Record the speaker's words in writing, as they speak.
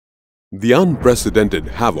The unprecedented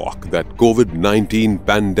havoc that COVID-19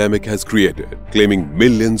 pandemic has created, claiming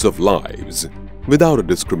millions of lives without a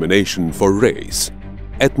discrimination for race,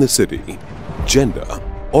 ethnicity, gender,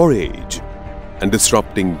 or age, and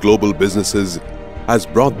disrupting global businesses, has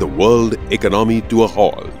brought the world economy to a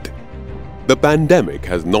halt. The pandemic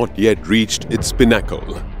has not yet reached its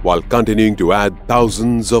pinnacle, while continuing to add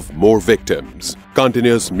thousands of more victims.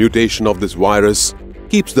 Continuous mutation of this virus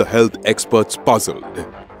keeps the health experts puzzled,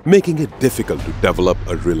 making it difficult to develop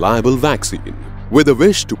a reliable vaccine. With a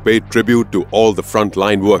wish to pay tribute to all the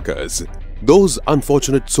frontline workers, those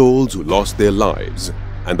unfortunate souls who lost their lives,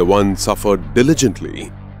 and the ones suffered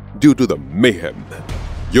diligently due to the mayhem,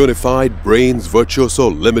 Unified Brainz Virtuoso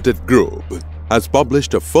Ltd Group has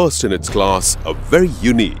published a first-in-its-class, a very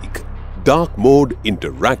unique, dark mode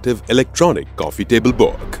interactive electronic coffee table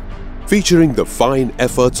book, featuring the fine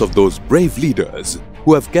efforts of those brave leaders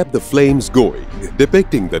who have kept the flames going,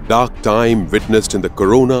 depicting the dark time witnessed in the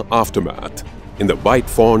corona aftermath in the white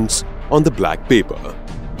fonts on the black paper.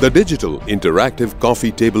 The digital interactive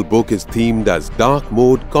coffee table book is themed as Dark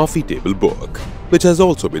Mode Coffee Table Book, which has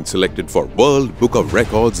also been selected for World Book of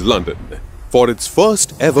Records London for its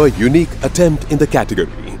first ever unique attempt in the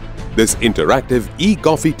category. This interactive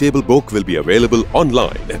e-coffee table book will be available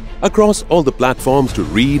online across all the platforms to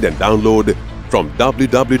read and download from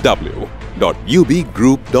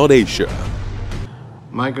www.ubgroup.asia.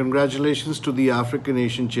 My congratulations to the African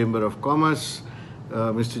Asian Chamber of Commerce,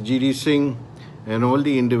 Mr. G.D. Singh, and all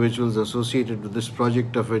the individuals associated with this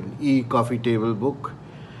project of an e-coffee table book.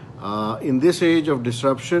 In this age of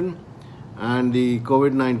disruption and the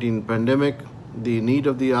COVID-19 pandemic, the need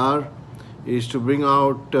of the hour is to bring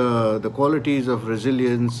out the qualities of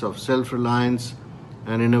resilience, of self-reliance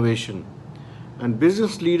and innovation. And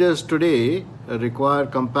business leaders today require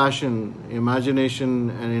compassion, imagination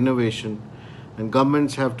and innovation, and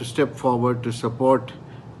governments have to step forward to support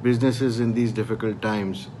businesses in these difficult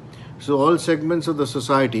times. So all segments of the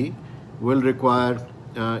society will require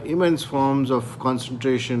immense forms of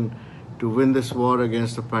concentration to win this war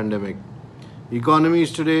against the pandemic.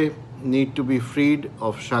 Economies today need to be freed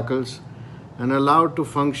of shackles and allowed to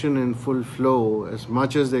function in full flow as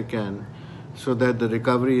much as they can, so that the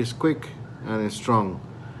recovery is quick and is strong.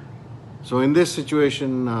 So in this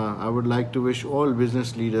situation, I would like to wish all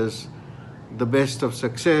business leaders the best of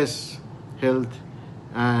success, health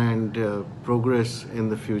and progress in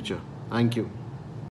the future. Thank you.